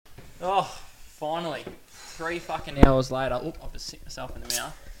Oh, finally. 3 fucking hours later. Oop, I've just sicked myself in the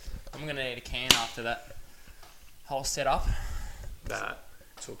mouth. I'm going to need a can after that whole setup. That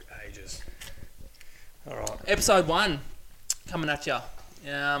took ages. Alright. Episode 1 coming at you.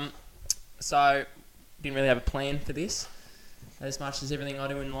 So, didn't really have a plan for this. As much as everything I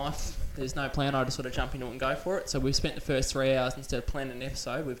do in life, there's no plan. I just sort of jump into it and go for it. So we've spent the first 3 hours instead of planning an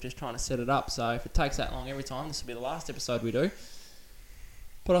episode. We've just trying to set it up. So if it takes that long every time, this will be the last episode we do.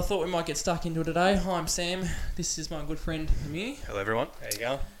 But I thought we might get stuck into it today. Hi, I'm Sam. This is my good friend Amir. Hello everyone. How you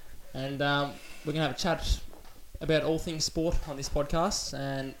going? And we're going to have a chat about all things sport on this podcast,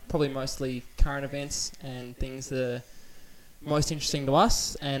 and probably mostly current events and things that are most interesting to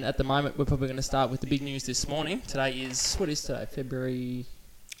us. And at the moment, we're probably going to start with the big news this morning. Today is, what is today? February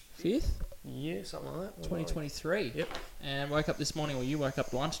 5th? Yeah, something like that. 2023. Yep. And woke up this morning, or you woke up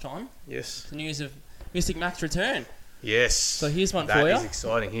at lunchtime. Yes. The news of Mystic Mac's return. Yes. So here's one for you. That is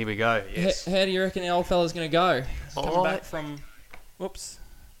exciting. Here we go. Yes. How do you reckon the old fella's going to go? Coming back from... Whoops.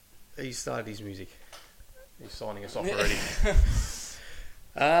 He started his music. He's signing us off already.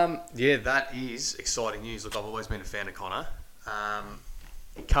 Yeah, that is exciting news. Look, I've always been a fan of Connor.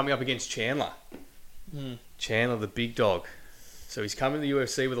 Coming up against Chandler. Chandler, the big dog. So he's coming to the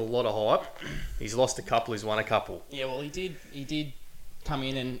UFC with a lot of hype. He's lost a couple. He's won a couple. Yeah, well, he did come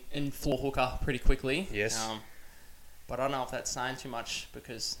in and floor hooker pretty quickly. Yes. But I don't know if that's saying too much,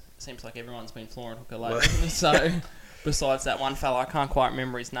 because it seems like everyone's been flooring hooker lately. So, besides that one fella, I can't quite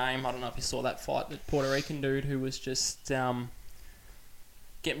remember his name. I don't know if you saw that fight, that Puerto Rican dude who was just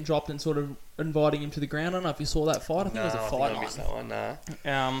getting dropped and sort of inviting him to the ground. I don't know if you saw that fight. I think it was a fight I missed that one.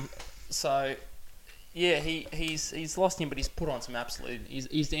 Nah. So, yeah, he's lost him, but he's put on some absolute...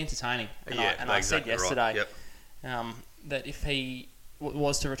 He's entertaining. And I said yesterday that if he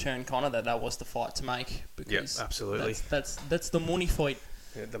was to return Connor, that was the fight to make. Because absolutely. That's the money fight.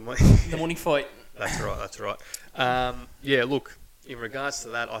 Yeah, the money fight. That's right. Yeah, look, in regards to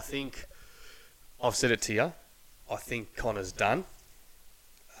that, I think... I've said it to you. I think Connor's done.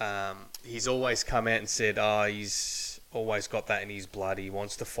 He's always come out and said, he's always got that in his blood. He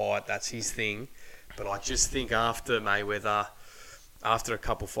wants to fight. That's his thing. But I just think after Mayweather, after a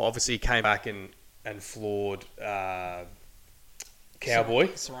couple of... Obviously, he came back and floored Cowboy.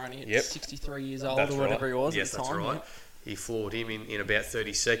 Cerrone at 63 years old or whatever he was at the time. Yes, that's right. Yeah. He floored him in about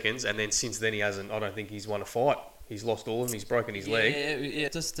 30 seconds. And then since then, he hasn't... I don't think he's won a fight. He's lost all of them. He's broken his leg. Yeah,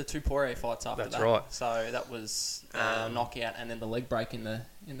 just the 2 Poirier fights after that. That's right. So that was a knockout, and then the leg break in the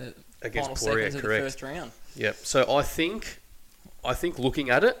against final Poirier, seconds correct. of the first round. Yep. So I think looking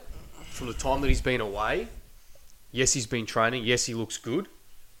at it, from the time that he's been away, yes, he's been training. Yes, he looks good.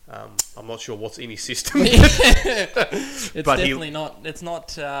 I'm not sure what's in his system. It's but definitely not. It's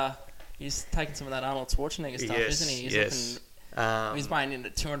not. He's taking some of that Arnold Schwarzenegger stuff, isn't he? He's looking, he's weighing in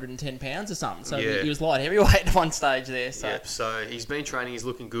at 210 pounds or something. So he was light heavyweight at one stage there. So. Yep. So he's been training. He's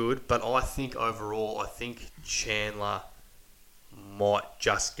looking good. But I think overall, Chandler might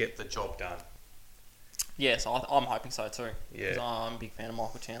just get the job done. Yes, I'm hoping so too. Yeah. Because I'm a big fan of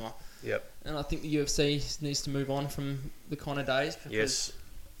Michael Chandler. Yep. And I think the UFC needs to move on from the Conor days, because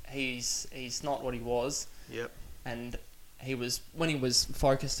he's not what he was. Yep. And he was, when he was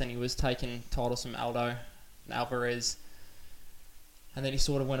focused and he was taking titles from Aldo and Alvarez, and then he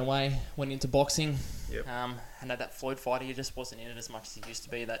sort of went away, went into boxing. Yep. And at that Floyd fight, he just wasn't in it as much as he used to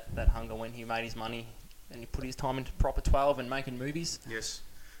be. That hunger when he made his money and he put his time into proper 12 and making movies. Yes.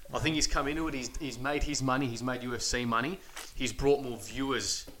 I think he's come into it. He's made his money. He's made UFC money. He's brought more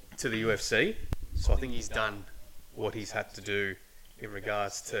viewers to the UFC. So I think he's done what he's had to do in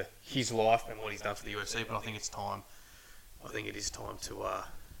regards to his life and what he's done for the UFC. But I think it's time. I think it is time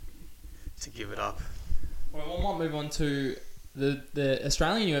to give it up. Well, we might move on to the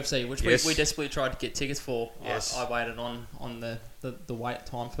Australian UFC, which we desperately tried to get tickets for. Yes. I waited on the wait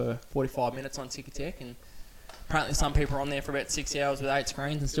time for 45 minutes on Ticketek, and apparently some people were on there for about 6 hours with 8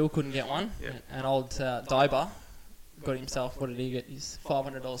 screens and still couldn't get one. Yeah. And old Diber got himself, what did he get? His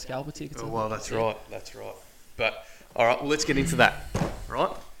 $500 scalper tickets. Oh, well, that's right. But, all right, well, let's get into that.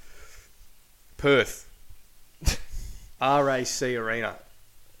 Right? Perth. RAC Arena.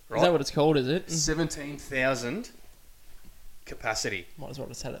 Right? Is that what it's called, is it? 17,000 capacity. Might as well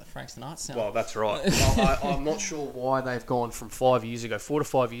just had it at Frank Sinatra sound. Well, that's right. I'm not sure why they've gone from 4 to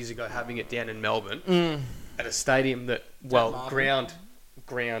 5 years ago, having it down in Melbourne at a stadium that,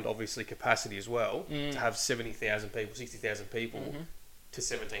 ground obviously capacity as well, to have 70,000 people, 60,000 people to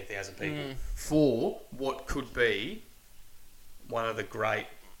 17,000 people for what could be one of the great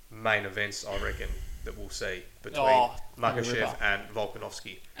main events, I reckon, that we'll see between Oh, Makachev River. and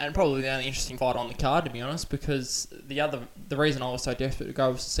Volkanovski. And probably the only interesting fight on the card, to be honest, because the reason I was so desperate to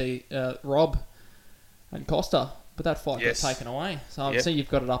go was to see Rob and Costa, but that fight Yes. got taken away. So I Yep. see you've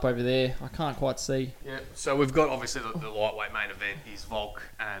got it up over there. I can't quite see. Yeah. So we've got obviously the lightweight main event is Volk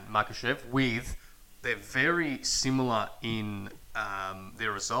and Makachev. They're very similar in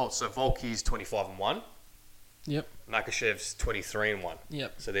their results. So Volk is 25-1. Yep. Makachev's 23-1.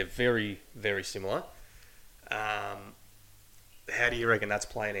 Yep. So they're very, very similar. How do you reckon that's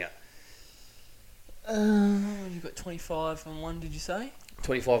playing out? You've got 25 and 1, did you say?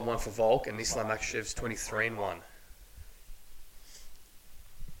 25-1 for Volk, and Islam Makachev's 23-1.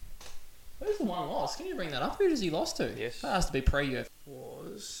 Who's the one lost? Can you bring that up? Who does he lost to? Yes. That has to be pre-UFC.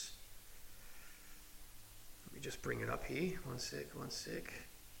 Was... Let me just bring it up here. One sec.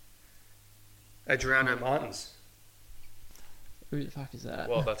 Adriano Martins. Who the fuck is that?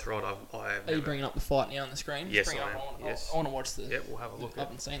 Well, that's right. I have Are you bringing up the fight now on the screen? Yes, Bring it I up. am. Yes. I want to watch the... Yep, we'll have a look I at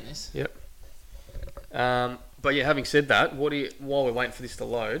haven't seen this. Yep. But yeah, having said that, while we're waiting for this to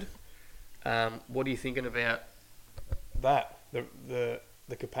load, what are you thinking about that?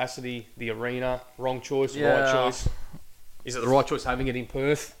 The capacity, the arena, wrong choice, right choice? Is it the right choice having it in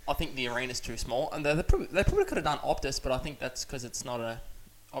Perth? I think the arena's too small, and they probably could have done Optus, but I think that's because it's not a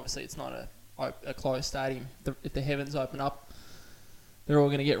closed stadium. If the heavens open up, they're all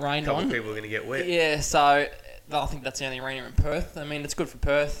going to get rained A couple on. of people are going to get wet. Yeah, so I think that's the only arena in Perth. I mean, it's good for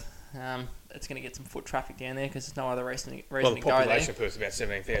Perth. It's going to get some foot traffic down there because there's no other reason Well, to the go there. population of Perth is about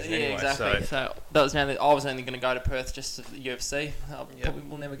 17,000 Yeah, anyway. exactly. So that was I was only going to go to Perth just for the UFC. Yep. Probably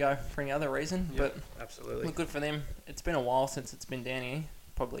will never go for any other reason, but absolutely. look, good for them. It's been a while since it's been down here.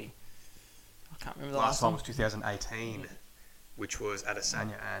 Probably, I can't remember the Last last time one. was 2018, which was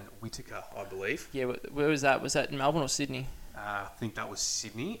Adesanya and Whittaker, I believe. Yeah, where was that? Was that in Melbourne or Sydney? I think that was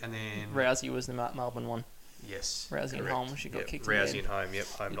Sydney, and then Rousey was the Melbourne one. yes, Rousey and correct. Holm, she got kicked in the Rousey head. and home. Yep,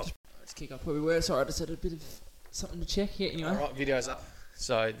 home not. Let's kick up where we were. Sorry, I just had a bit of something to check here. Anyway, All right, video's up.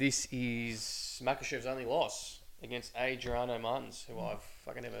 So this is Makachev's only loss against Adriano Martins, who I've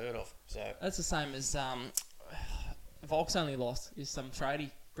fucking never heard of. So that's the same as Volk's only lost is some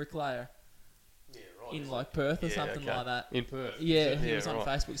tradie bricklayer yeah, right. in like Perth or something like that. In Perth. Yeah, he Yeah, was on right.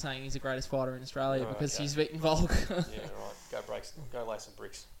 Facebook saying he's the greatest fighter in Australia Right, because okay. he's beaten Volk. Yeah, right. Go lay some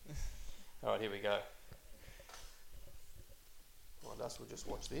bricks. All right, here we go. Well, Dust, we'll just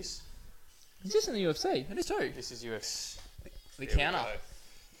watch this. He's just in the UFC. It is too. This is UFC. The Here we counter. go.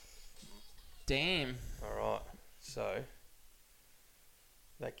 Damn. All right, so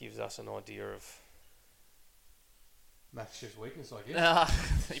that gives us an idea of Makachev's weakness, I guess.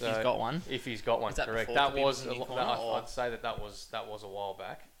 If So, he's got one. If he's got one, Is that correct. before That Khabib was was in your that, corner, or- I'd say that was a while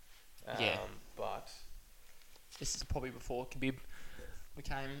back. Yeah. But This is probably before Khabib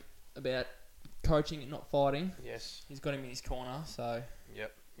became about coaching and not fighting. yes, He's got him in his corner, so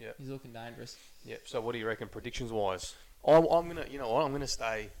yep. he's looking dangerous. Yep. So what do you reckon predictions wise? I'm gonna, you know what? I'm gonna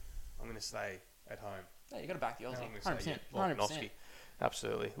stay at home. Yeah, you got to back the I'm Aussie. gonna say 100%. 100%. Volkanovski.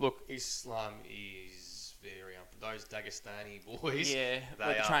 Absolutely. Look, Islam is very those Dagestani boys. Yeah, they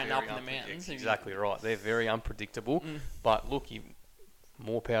they're are training up very in the mountains. Exactly right. They're very unpredictable. Mm. But look,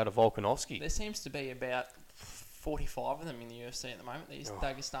 more power to Volkanovski. There seems to be about 45 of them in the UFC at the moment. These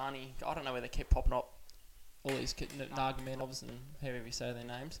Dagestani, I don't know where they keep popping up. All these Nagamanovs and however you say their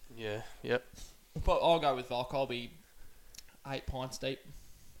names. Yeah. Yep. But I'll go with Volk. I'll be 8 pints deep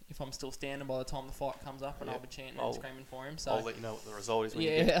if I'm still standing by the time the fight comes up, and Yep. I'll be chanting and screaming for him. So I'll let you know what the result is when you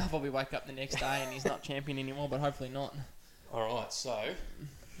get yeah, I'll probably wake up the next day and he's not champion anymore, but hopefully not. All right, so,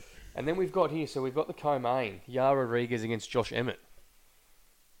 and then we've got the co-main, Yara Rodriguez against Josh Emmett.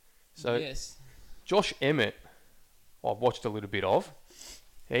 So, Yes. Josh Emmett, I've watched a little bit of.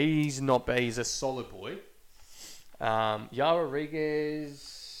 He's a solid boy. Yara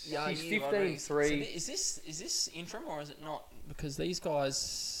Rodriguez, he's 15-3. So is this interim or is it not? Because these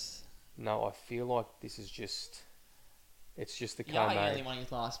guys, No, I feel like this is just, it's just the he co-main. only won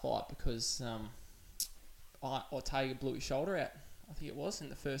his last fight because Ortega blew his shoulder out. I think it was in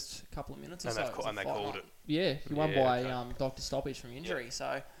the first couple of minutes or And so. they've- and they called it. Yeah, he won Yeah, by okay. doctor stoppage from injury.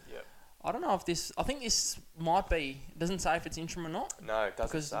 So Yep. I don't know if this. I think this might be. It doesn't say if it's interim or not No, it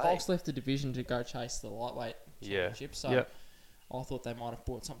doesn't because say. Volk's left the division to go chase the lightweight Yeah. championship. So Yep. I thought they might have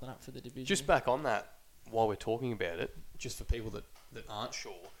brought something up for the division. Just back on that, while we're talking about it, just for people that aren't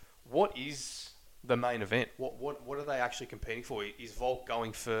sure, what is the main event? What are they actually competing for? Is Volk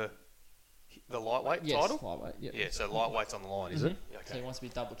going for the lightweight yes, title? lightweight. Yep. Yeah, so lightweight's on the line, is it? Yeah, So he wants to be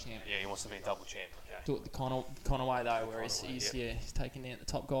double champ. Yeah, he wants to be double champ. Okay. Do it the Conor way though, where Conor way, he's taking out the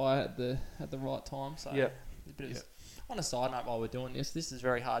top guy at the right time. So Yep. a bit of, On a side note, while we're doing this is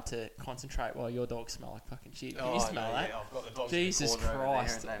very hard to concentrate while your dogs smell like fucking shit. Can you smell that? Yeah, I've got the dogs Jesus in the corner over there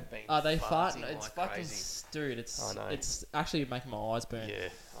Christ. and they've been Are they farting farting? It's like fucking... crazy. Dude, I know. it's actually making my eyes burn. Yeah,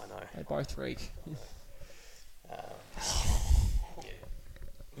 I know. They both reek. Yeah.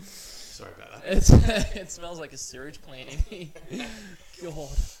 Sorry about that. It smells like a sewage plant in here. God.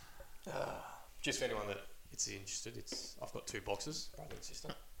 Just for anyone that is interested, I've got 2 boxes, brother and sister,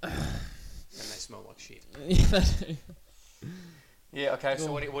 and they smell like shit. Yeah, they do. Yeah. Okay. So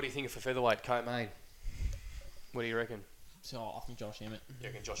Cool. what do you think for featherweight co-main? What do you reckon? So I think Josh Emmett. You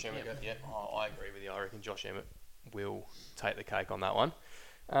reckon Josh Emmett? Yep. Yeah. Oh, I agree with you. I reckon Josh Emmett will take the cake on that one.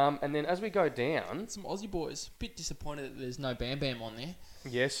 And then as we go down, Some Aussie boys. Bit disappointed that there's no Bam Bam on there.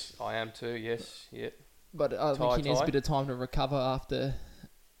 yes, I am too. Yes. Yeah. But I think he needs Tai. a bit of time to recover after...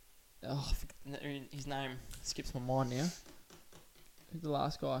 Oh, his name skips my mind now. Who's the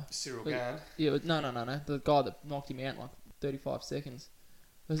last guy? Cyril But- Gane. Yeah, no. The guy that knocked him out in like 35 seconds.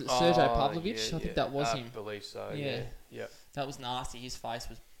 Was it Sergey Pavlovich? Yeah, I think that was I him. believe so. Yeah. Yeah. Yep. That was nasty. His face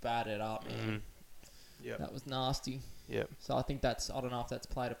was battered up, man. Mm. Yep. That was nasty. Yep. So I think I don't know if that's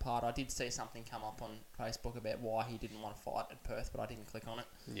played a part. I did see something come up on Facebook about why he didn't want to fight at Perth, but I didn't click on it.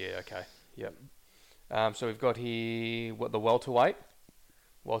 Yeah. Okay. Yep. So we've got here the welterweight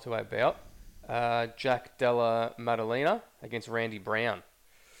bout. Jack Della Maddalena against Randy Brown.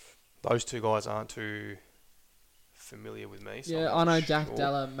 Those 2 guys aren't too familiar with me. So Yeah, I'm I not know Jack sure.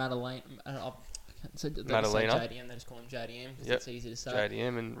 Della Maddalena. So they just say Maddalena. JDM. They just call him JDM because Yep. it's easy to say.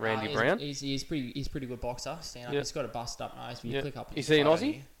 JDM and Randy he's, Brown. He's pretty good boxer. Stand up. Yep. He's got a busted up nose. If you Yep. click up, Is he an photo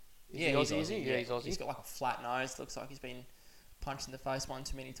Aussie? here- Is Yeah, he he's Aussie, Aussie. is he? Yeah, he's Aussie. He's got like a flat nose. Looks like he's been punched in the face one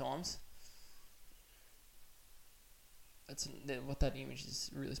too many times. What that image is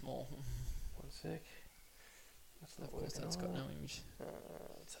really small. 1 sec. That's not Of course, working that's got on. no image.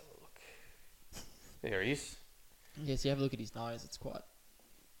 Let's have a look. There he is. Yes, you have a look at his nose. It's quite.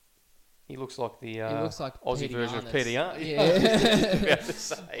 He looks like the He looks like Aussie Peter version of Yarn Peter Yarn. that's- I was Yeah. just about to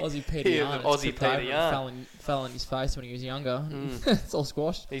say. Aussie Peter Yeah, Yarn. the It's Aussie tripped Peter over and Yarn. fell in his face when he was younger. Mm. It's all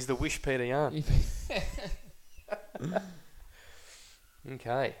squashed. He's the wish Peter Yarn.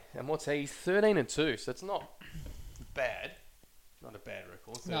 Okay, and what's he? He's 13-2, so it's not bad. Not a bad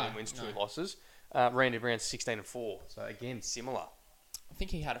record. 13 wins, 2 losses. Randy Brown's 16-4, so again similar. I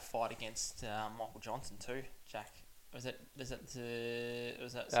think he had a fight against Michael Johnson too. Jack, was that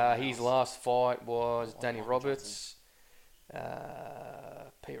someone His else? last fight was Or Danny Michael Roberts,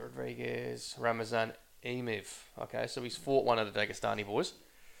 Pete Rodriguez, Ramazan Emev. Okay, so he's fought one of the Dagestani boys.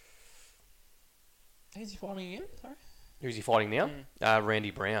 Who's he fighting again? Sorry. Who's he fighting now?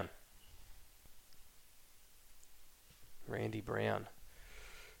 Randy Brown. Randy Brown.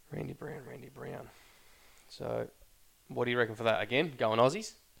 So, what do you reckon for that? Again, going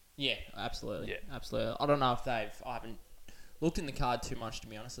Aussies? Yeah, absolutely. Yeah. Absolutely. I don't know if I haven't looked in the card too much, to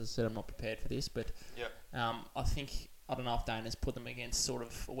be honest. As I said, I'm not prepared for this, but Yep. I don't know if Dana's put them against sort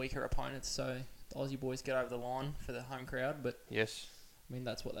of weaker opponents, so the Aussie boys get over the line for the home crowd. But Yes. I mean,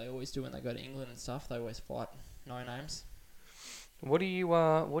 that's what they always do when they go to England and stuff. They always fight no names. What are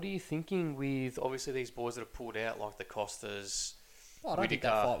you thinking with obviously these boys that have pulled out like the Costas? Well, I don't think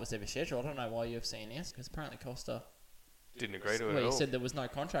that Whittaker fight was ever scheduled. I don't know why UFC announced, because apparently Costa... Didn't agree to it Well, at he all. said there was no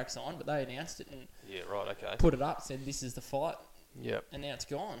contract signed, but they announced it and Yeah. Right. Okay. put it up, said this is the fight, Yep. and now it's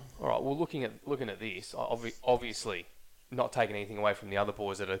gone. All right. Well, looking at this, obviously, not taking anything away from the other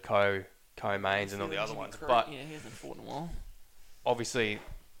boys that are co-mains and all the other ones, but Yeah, he hasn't fought in a while. obviously,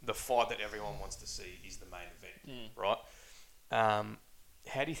 the fight that everyone wants to see is the main event, right?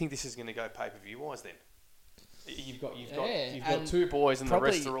 How do you think this is going to go pay-per-view wise then? You've got and 2 boys and the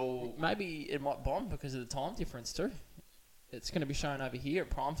rest are all. Maybe it might bomb because of the time difference too. It's going to be shown over here at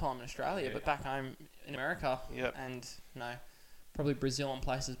prime time in Australia, Yeah. but back home in America Yep. and probably Brazil and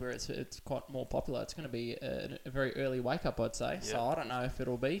places where it's quite more popular. It's going to be a very early wake up, I'd say. So I don't know if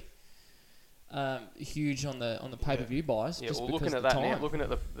it'll be huge on the pay per view buys. Yeah, just well, because looking at of the that time. now, looking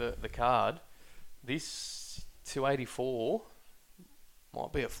at the card, this 284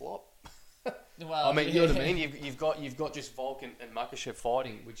 might be a flop. Well, I mean, you know what I mean. You've got just Volk and Makhachev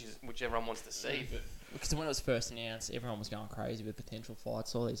fighting, which everyone wants to see. But Because when it was first announced, everyone was going crazy with potential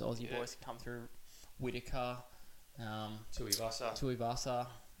fights. All these Aussie boys come through, Whittaker, Tuivasa,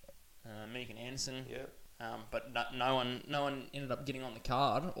 Megan Anderson. yeah, But no one ended up getting on the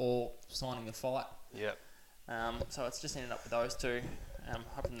card or signing the fight. yeah, So it's just ended up with those two.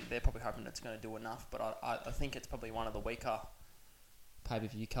 They're probably hoping it's going to do enough, but I think it's probably one of the weaker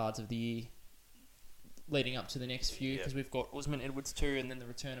pay-per-view cards of the year leading up to the next few, because we've got Usman Edwards too, and then the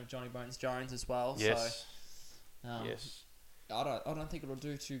return of Johnny Bones Jones as well. yes, So yes, I don't think it'll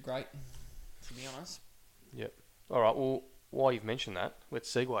do too great, to be honest. yep. All right. Well, while you've mentioned that, let's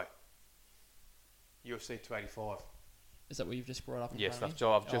segue. UFC 285. Is that what you've just brought up? Yes, I've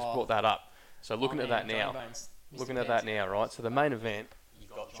just brought that up. So looking at that Johnny now, Bones, Mr. looking at Benz. that now, right? So the main event, you've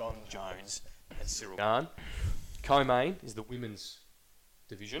got John Jones and Cyril Gane. Co-main is the women's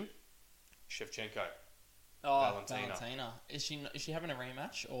division. Shevchenko. Valentina. Is she having a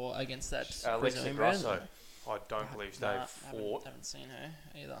rematch or against that Alexa Brazilian brand? Grasso. I don't believe they've fought. Haven't seen her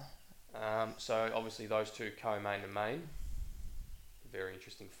either. So obviously those two co-main and main. Very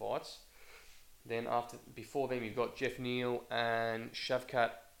interesting fights. Then before them you've got Jeff Neal and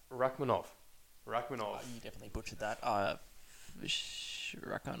Shavkat Rakhmonov. You definitely butchered that.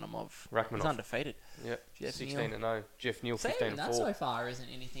 Rakhmonov. He's undefeated. Yep. Jeff 16-0. Jeff Neal 15-4. Even that so far isn't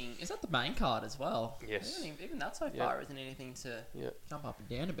anything. Is that the main card as well? Yes. Even that so far isn't anything to jump up and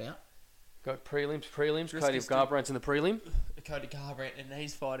down about. Got prelims. Cody Garbrandt's in the prelim. Cody Garbrandt, and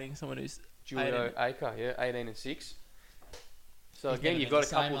he's fighting someone who's Julio Aker, 18-6. So again, you've got a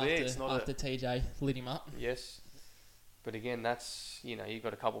couple there. It's not after TJ lit him up. Yes, but again, that's you've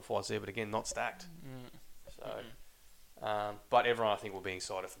got a couple fights there, but again, not stacked. So, but everyone I think will be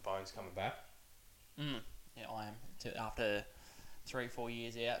excited for Bones coming back. Yeah, I am. After 3-4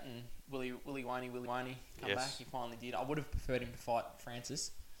 years out, and Willie Waney come back. He finally did. I would have preferred him to fight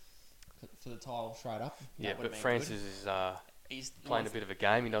Francis for the title straight up. Yeah, but Francis is he's playing a bit of a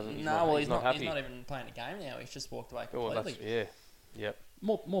game. He doesn't. He's not happy. He's not even playing a game now. He's just walked away completely. Yep.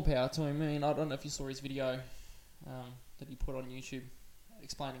 More power to him. I mean, I don't know if you saw his video that he put on YouTube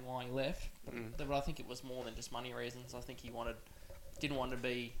explaining why he left, but I think it was more than just money reasons. I think he didn't want to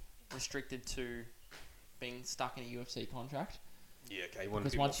be restricted to being stuck in a UFC contract. Yeah, okay.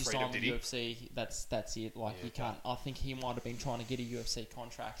 Because once you sign with UFC, that's it. Like you can't. I think he might have been trying to get a UFC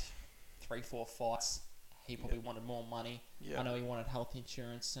contract, 3-4 fights. He probably wanted more money. Yeah. I know he wanted health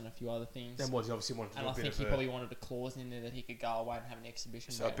insurance and a few other things. Then what he obviously wanted to do. And I think he probably wanted a clause in there that he could go away and have an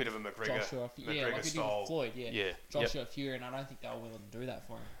exhibition. So a bit of a McGregor style. like he did with Floyd, Joshua Fury, and I don't think they were willing to do that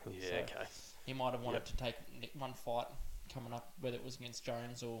for him. Yeah, so okay. He might have wanted to take one fight coming up, whether it was against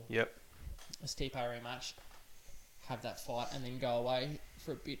Jones or a Stipe rematch, have that fight and then go away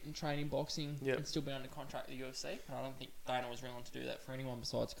for a bit and train in boxing and still be under contract with the UFC. And I don't think Dana was willing to do that for anyone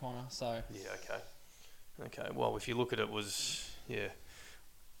besides Conor. So Okay, well, if you look at it,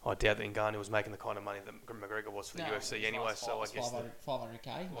 I doubt that Ngannou was making the kind of money that McGregor was for the UFC anyway, so I guess...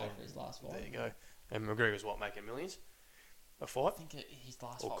 500k for his last fight. There you go. And McGregor's making millions a fight? I think his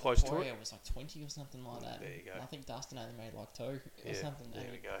last fight close with to Poirier was like 20 or something like that. There you go. And I think Dustin only made like 2 or something. There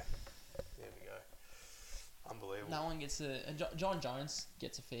we go. Unbelievable. No one gets and John Jones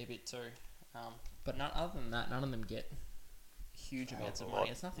gets a fair bit too. But other than that, none of them get huge amounts of money.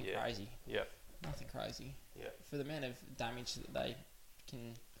 It's nothing crazy. Yep. Nothing crazy. Yeah. For the amount of damage that they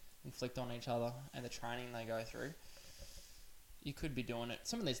can inflict on each other and the training they go through, you could be doing it.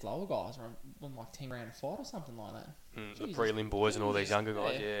 Some of these lower guys are on like 10 grand a fight or something like that. The prelim boys and all these younger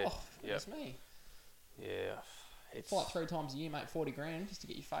guys. Yeah. Oh, that's me. Yeah. Fight 3 times a year, mate. 40 grand just to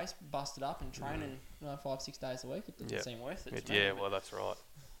get your face busted up and training 5-6 days a week. It doesn't seem worth it. Well, that's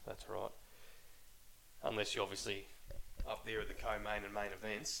right. Unless you're obviously up there at the co-main and main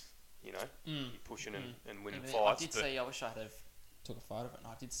events. You're pushing and winning fights. I wish I had took a photo of it, and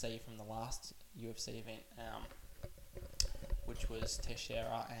I did see from the last UFC event, which was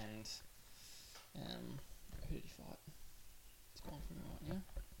Teixeira and who did he fight? It's gone from me right now.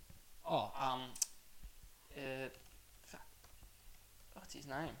 What's his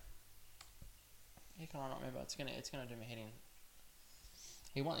name? How can I not remember? It's gonna do my head in.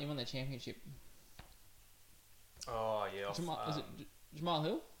 He won the championship. Oh yeah. Is it Jamal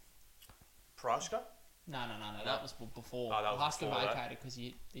Hill? Prochazka? No. That was before. Oh, that was Husker before vacated because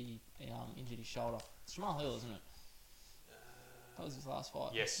he injured his shoulder. It's Jamal Hill, isn't it? That was his last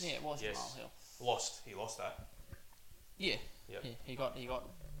fight. Yes. Yeah, it was Jamal Hill. He lost that. Yeah. Yep. Yeah. He got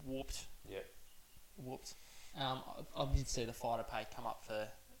whooped. Yeah. Whooped. I did see the fighter pay come up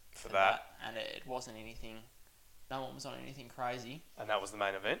for that, and it wasn't anything. No one was on anything crazy. And that was the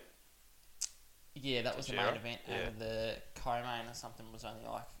main event. Yeah, that was the main event, and the co-main or something was only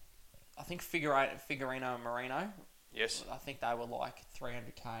like, I think Figueiredo and Moreno. Yes. I think they were like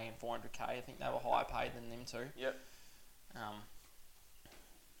 300k and 400k. I think they were higher paid than them too. Yep.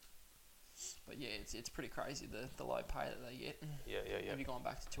 But yeah, it's pretty crazy the low pay that they get. Yeah. Have you gone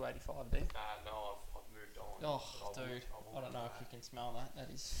back to 285 there? No, I've moved on. Oh, dude, I don't know if you can smell that.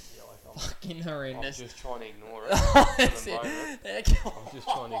 That is fucking horrendous. I'm just trying to ignore it at the moment. I'm just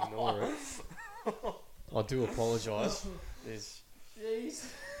trying to ignore it. I do apologise.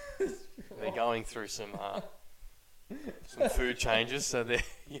 Jeez. They're going through some some food changes, so there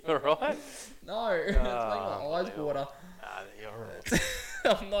you're right. No, it's making my eyes water. You're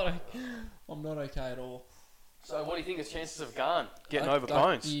right. I'm not okay at all. So what do you think is chances of Garn getting I- over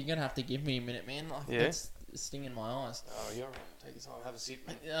Bones? You're gonna have to give me a minute, man. Like, Yeah? it's stinging my eyes. Oh, you're right. Take your time, have a sip.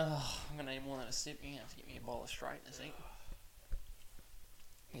 I'm gonna need more than a sip. You're gonna have to give me a bowl of straightness, I think.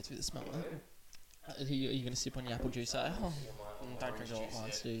 Get through the smell. Are you gonna sip on your apple juice? Eh? Oh, don't drink all at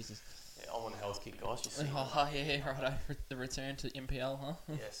once, Jesus. Yeah, I'm on a health kick, guys. You see. Oh yeah, righto. The return to MPL, huh?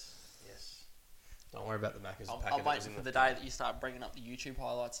 Yes. Don't worry about the Macca's packet. I'm waiting for the day that you start bringing up the YouTube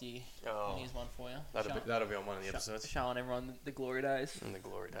highlights here. Oh, Here's one for you. that'll be on one of the episodes. Showing everyone the glory days. In the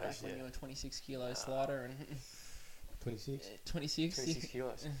glory days, Back when you were a 26 kilo slider and 26? 26. 26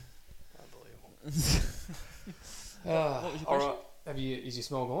 kilos. Unbelievable. What was your question? Alright. Is your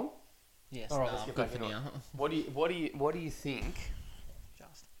smell gone? Yes. Alright, no, let's I'm get good back for into it. now. What do you think?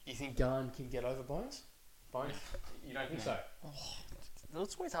 Just. You think Garn can get over Bones? Bones? You don't think so?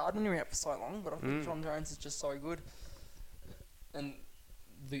 It's always hard when you're out for so long, but I think John Jones is just so good. And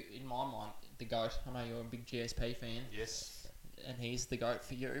in my mind, the GOAT, I know you're a big GSP fan. Yes. And he's the GOAT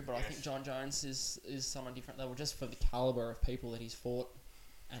for you, but I think John Jones is on a different level just for the calibre of people that he's fought.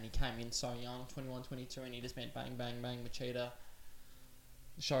 And he came in so young, 21, 22, and he just went bang, bang, bang, Machida,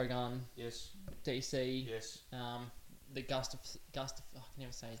 Shogun, Yes. DC, Yes. the Gustaf, I can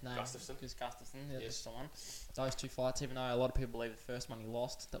never say his name. Gustafsson. Because Gustafsson, yeah, Yes. that's the one. Those two fights, even though a lot of people believe the first one he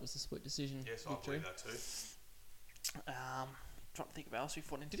lost, that was the split decision Yes, I victory. believe that too. Trying to think of else we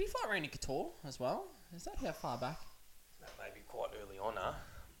fought in. Did he fight Randy Couture as well? Is that how far back? That may be quite early on, huh?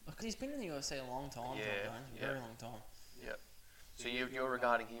 Because he's been in the UFC a long time, Yeah, John Jones, a yeah. very long time. Yep. So you're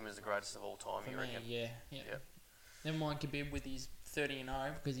regarding him as the greatest of all time, For you me, reckon? yeah. Yep. Never mind Khabib with his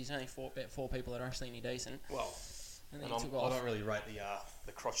 30-0 because he's only fought about 4 people that are actually any decent. Well, And and then he took off. I don't really rate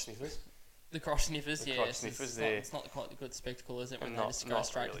the crotch sniffers. The crotch sniffers, The yeah. crotch sniffers there. It's not quite the good spectacle, is it, when Not- they just go not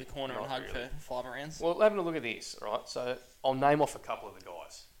straight really, to the corner and not hug really. for 5 rounds? Well, having a look at this, right? So I'll name off a couple of the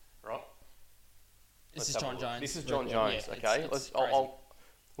guys, right? This Let's is have a John look. Jones. This is John record, Jones, yeah, okay? it's I'll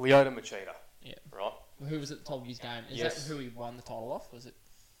Lyoto Machida, Yeah. right? Who was at the top of his game? Is Yes. that who he won the title off? Was it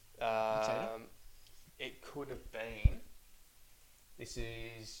Machida? It could have been. This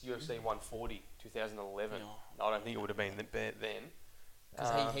is UFC 140, 2011. No. I don't think it would have been then.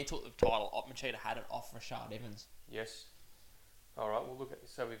 Because he took the title off. Machida had it off Rashad Evans. Yes. All right. We'll look at.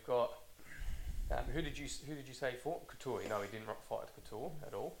 So we've got. Who did you say he fought? Couture. No, he didn't fight Couture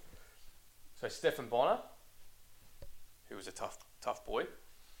at all. So Stephan Bonner, who was a tough boy.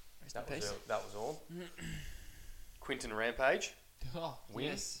 Rest in peace. That was all. Quinton Rampage, Oh, Win.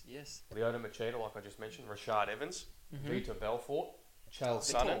 yes. Lyoto Machida, like I just mentioned, Rashad Evans, Vitor Belfort, Chael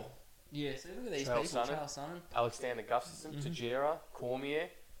Victor. Sonnen, Yes, look at these Chael people. Sonnen. Charles Sonnen. Alexander Gustafsson, Teixeira, Cormier,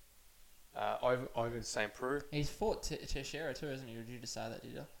 Ivan St. Preux. He's fought Teixeira too, hasn't he? Or did you just say that,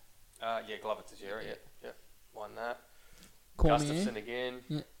 did you? Yeah, Glover Teixeira, yeah. Won that. Cormier. Gustafsson again.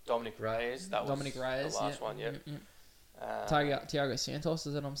 Yeah. Dominic Reyes, that Dominic was Reyes. the last one, yeah. Tiago Santos,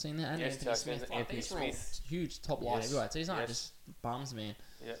 is that I'm seeing that? And Yes, Anthony Thiago Smith. Santos, Like, Anthony these are all Smith. huge top light Yes, heavyweights. These aren't yes. just bums, man.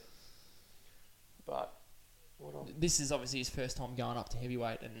 Yeah. But what else? This is obviously his first time going up to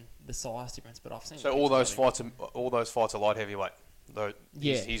heavyweight and the size difference, but I've seen. So all those fights are light heavyweight. Though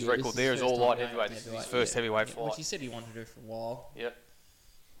his this record is there his is all first light time heavyweight. going This is heavyweight, his first heavyweight Which fight. he said he wanted to do for a while. Yep.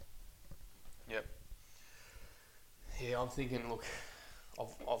 Yeah, I'm thinking. Look,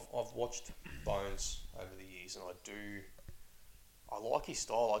 I've watched Bones over the years, and I like his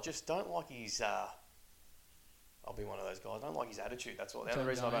style. I just don't like his. I'll be one of those guys. I don't like his attitude. That's all. The only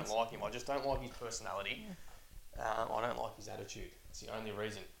reason I don't like him, I just don't like his personality. I don't like his attitude. It's the only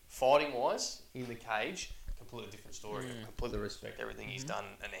reason. Fighting wise, in the cage, completely different story. I completely respect everything he's done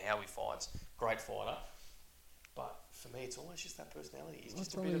and how he fights. Great fighter. But for me, it's always just that personality. He's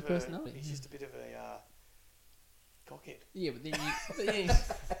just a bit of personality? He's just a bit of a cockhead. Yeah, but then yeah,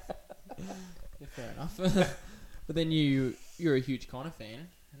 fair enough. But then you're a huge Connor fan,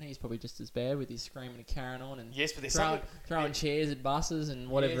 and he's probably just as bad with his screaming and carrying on and Yes, but there's throwing chairs at buses and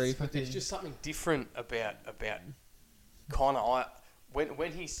whatever. Yes, but there's just something different about Connor.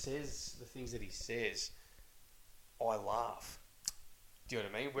 When he says the things that he says, I laugh. Do you know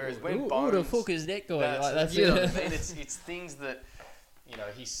what I mean? Whereas when Bones, who the fuck is that guy? that's it. what I mean. It's things that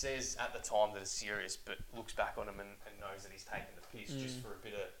he says at the time that are serious, but looks back on them and knows that he's taking the piss just for a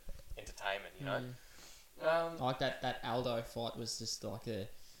bit of entertainment. Like that Aldo fight was just like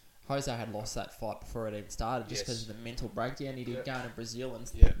Jose had lost that fight before it even started just because of the mental breakdown he did going to Brazil and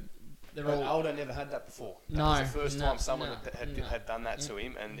But Aldo never had that before. That was the first time someone had done that to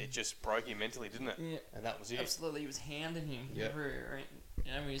him, and it just broke him mentally, didn't it? Yeah. And that was it. Absolutely, he was hounding him everywhere.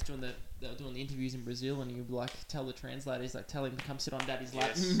 You know, when he was doing they were doing the interviews in Brazil, and he would like tell the translators, like tell him to come sit on Daddy's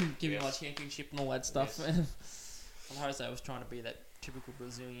lap, give him like championship and all that stuff. Yes. And Jose was trying to be that typical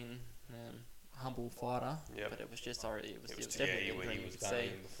Brazilian humble fighter, but it was just already it was definitely when he was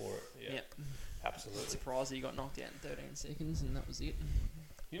going before it. Yeah, absolutely. Surprised he got knocked out in 13 seconds, and that was it.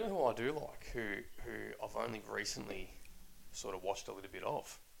 You know who I do like, who I've only recently sort of watched a little bit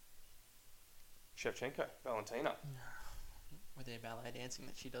of? Shevchenko, Valentina. With their ballet dancing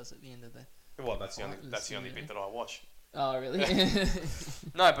that she does at the end of the... Well, that's the only bit that I watch. Oh, really?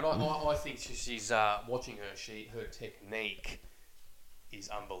 No, but I think she's watching her. Her technique is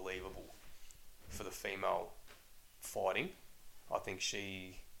unbelievable for the female fighting. I think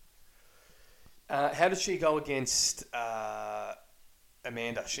she... how did she go against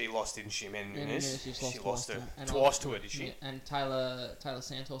Amanda? She lost, didn't she? Nunes? She lost her twice to her, did she? Yeah, and Taylor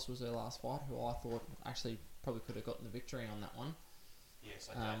Santos was her last fight, who I thought actually probably could have gotten the victory on that one. Yes,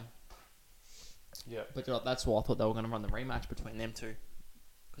 okay. Yeah. But that's why I thought they were going to run the rematch between them two.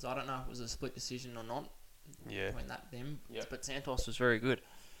 Because I don't know if it was a split decision or not between them. Yep. But Santos was very good.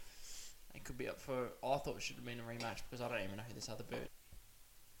 It could be up for... I thought it should have been a rematch because I don't even know who this other bird...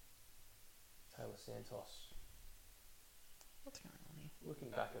 Taylor Santos. What's going on here? Looking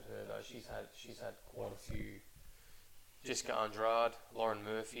back at her though, she's had quite a few. Jessica Andrade, Lauren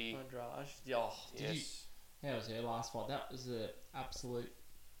Murphy. Andrade. Yes. How was her last fight? That was an absolute...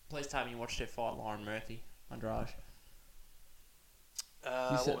 Please tell me you watched her fight, Lauren Murphy, Andrade.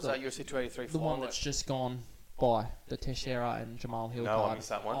 What was that UFC 283 fight? The one that's just gone by, the Teixeira and Jamal Hill card. No, I missed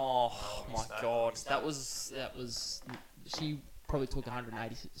that one. Oh my god, that was. She probably took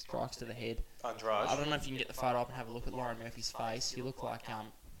 180 strikes to the head. Andrade. I don't know if you can get the photo up and have a look at Lauren Murphy's face. She looked like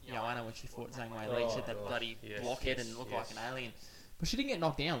Joanna when she fought Zhang Wei Li. She had that bloody blockhead and looked like an alien. But she didn't get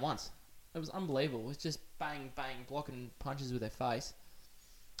knocked down once. It was unbelievable. It was just bang, bang, blocking punches with her face.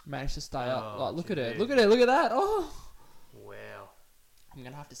 Managed to stay up. Like, look at her. Look at her. Look at that. Oh. Wow. I'm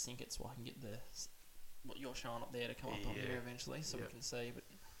going to have to sync it so I can get what you're showing up there to come up on here eventually so we can see. But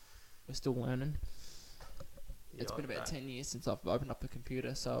we're still learning. It's been about 10 years since I've opened up a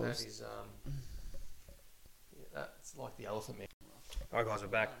computer, so... that's like the elephant man. Alright guys, we're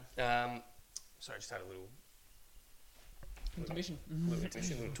back. Sorry, just had a little intermission,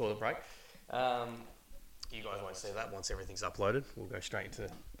 little toilet break. You guys won't see that once everything's uploaded. We'll go straight into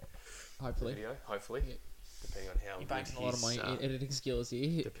hopefully. Video, hopefully. Yeah. Depending on how you're banking a lot of my editing skills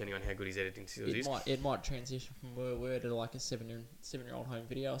here. Depending on how good his editing skills is. It might transition from word to like a 7-year-old home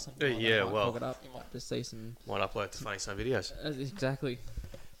video or something. Well, it up. You might just see some. Might upload to Funny Stone videos. Exactly.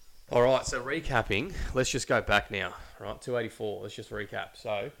 All right. So recapping, let's just go back now. Right, 284. Let's just recap.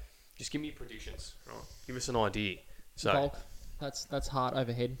 So, just give me your predictions. Right, give us an idea. So, bulk. That's hard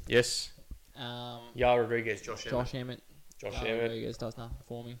overhead. Yes. Yara Rodriguez, Josh Emmett. Rodriguez does nothing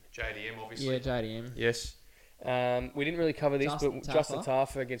for me. JDM, obviously. Yeah, JDM. Yes. We didn't really cover this, but Justin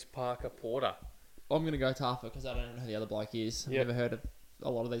Tafa against Parker Porter. I'm going to go Tafa because I don't even know who the other bloke is. I've never heard of a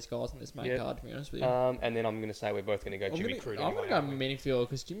lot of these guys in this main card, to be honest with you. And then I'm going to say we're both going to go Jimmy Crute. I'm going to go Minifield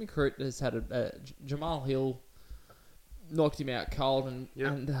because Jimmy Crute has had Jamal Hill knocked him out cold,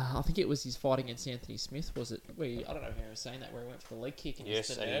 and I think it was his fight against Anthony Smith, was it? I don't know who was saying that, where he went for the leg kick and he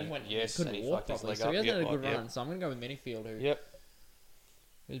couldn't walk properly. So he hasn't had a good run. So I'm going to go with Minifield, who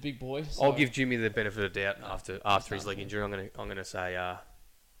was a big boy. So I'll give Jimmy the benefit of the doubt after his leg injury. I'm going to say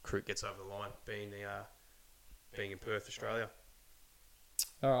Crute gets over the line, being in Perth, Australia.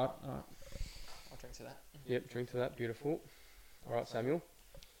 All right. I'll drink to that. Yep, drink to that. Beautiful. All right, Samuel.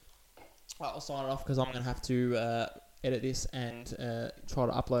 Well, I'll sign it off because I'm going to have to edit this and try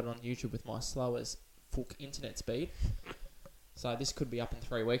to upload it on YouTube with my slow as fuck internet speed. So this could be up in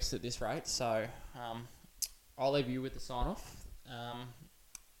 3 weeks at this rate. So I'll leave you with the sign off.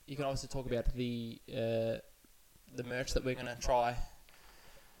 You can obviously talk about the merch that we're going to try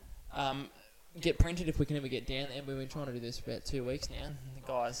get printed if we can ever get down there. We've been trying to do this for about 2 weeks now. The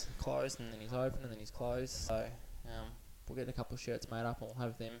guy's closed and then he's open and then he's closed. So we'll get a couple of shirts made up and we'll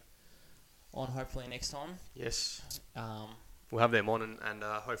have them on hopefully next time. Yes. We'll have them on and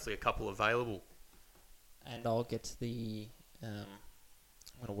hopefully a couple available. And I'll get the... I'm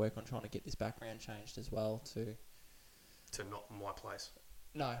going to work on trying to get this background changed as well to not my place.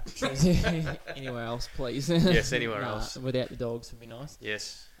 No. Anywhere else, please. Yes, anywhere else. Without the dogs would be nice.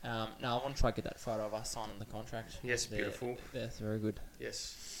 Yes. No, I want to try to get that photo of us signing the contract. Yes, beautiful. That's very good.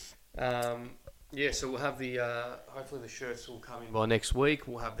 Yes. So we'll have the... hopefully the shirts will come in by next week.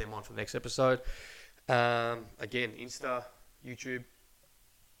 We'll have them on for the next episode. Again, Insta, YouTube.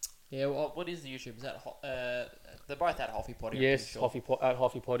 Yeah, well, what is the YouTube? Is that... they're both at Hoffy Potty. Yes, at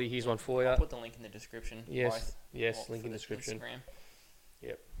Hoffy Potty. Here's one for you. I'll put the link in the description. Yes, link in the description. Instagram.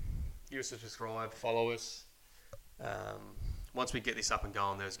 Yep. Give us a subscribe, follow us. Once we get this up and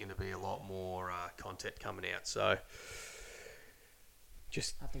going, there's going to be a lot more content coming out. So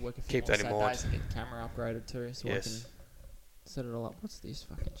just I have to work a few keep more that in mind. Saturdays and get the camera upgraded too, so Yes. I can set it all up. What's this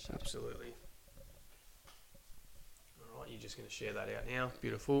fucking shit? Absolutely. All right, you're just going to share that out now.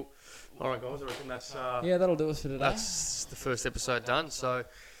 Beautiful. All right, guys, I reckon that's Yeah, that'll do us for today. that's the first episode done. So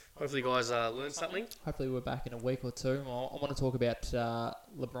hopefully you guys learned something. Hopefully we're back in a week or two. I want to talk about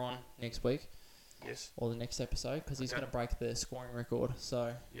LeBron next week. Yes. Or the next episode, because he's Okay. going to break the scoring record.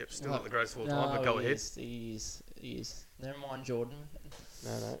 So Yep, still not the greatest of all time, but go he ahead. Is, he is. Never mind, Jordan.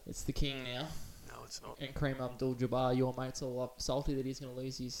 No. It's the king now. No, it's not. And Kareem Abdul-Jabbar, your mate's all up salty that he's going to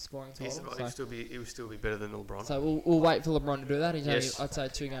lose his scoring title. He will still be better than LeBron. So we'll wait for LeBron to do that. He's Yes. only, I'd say,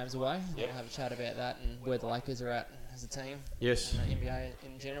 2 games away. Yep. We'll have a chat about that and where the Lakers are at as a team. Yes. And the NBA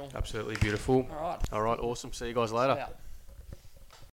in general. Absolutely beautiful. All right. All right, awesome. See you guys later. Out.